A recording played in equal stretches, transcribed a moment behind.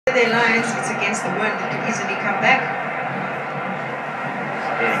Their lines, it's against the wind, it could easily come back.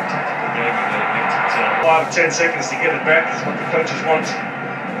 Very tactical game, and they make it 5 or 10 seconds to get it back is what the coaches want.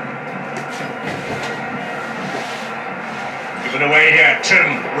 Given away here,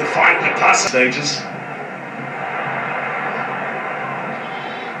 Tim will find the pass stages.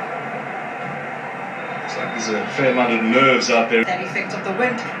 Looks like there's a fair amount of nerves out there. That effect of the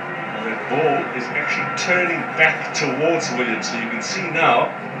wind. And that ball is actually turning back towards Williams, so you can see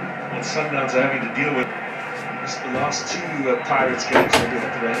now what Sundowns are having to deal with. Just the last two Pirates games, they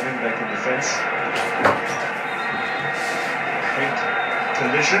have to have him back in defence. Faint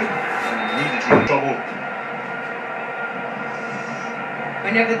collision and immediately in trouble.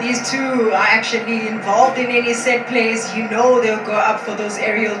 Whenever these two are actually involved in any set plays, you know they'll go up for those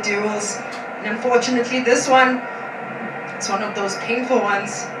aerial duels. And unfortunately, this one, it's one of those painful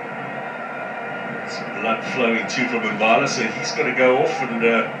ones. Some blood flowing too from Mvala, so he's got to go off and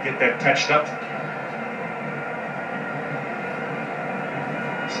get that patched up.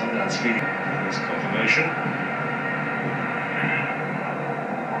 Sundowns feeding his confirmation.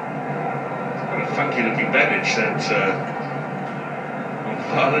 It's got a funky looking bandage that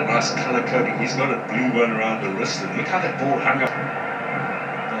Mvala, nice colour coding. He's got a blue one around the wrist, and look how that ball hung up.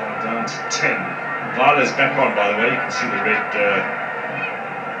 Down to 10. Vala's back on, by the way. You can see the red.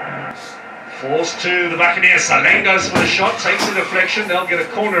 Falls to the Buccaneers. Saleng goes for the shot, takes a deflection. They'll get a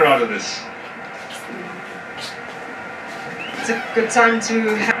corner out of this. It's a good time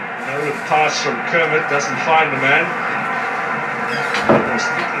to have. No pass from Kermit, doesn't find the man. I was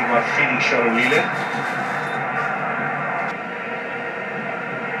thinking about feeding Shalawile.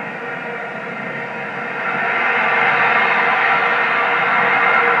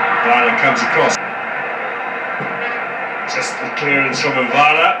 Mvala comes across. Just the clearance from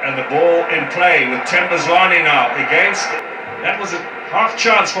Mvala, and the ball in play with Tembazwane now against. That was a half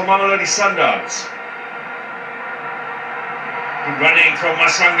chance for Mamelodi Sundowns. Good running from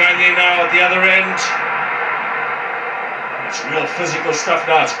Maswanganyi now at the other end. It's real physical stuff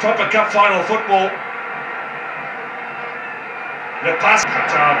now. It's proper cup final football. The pass cut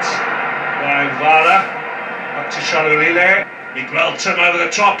out by Mvala up to Shalawile. Miguel Tim over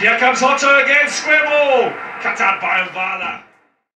the top. Here comes Otto again. Square ball. Cut out by Mvala.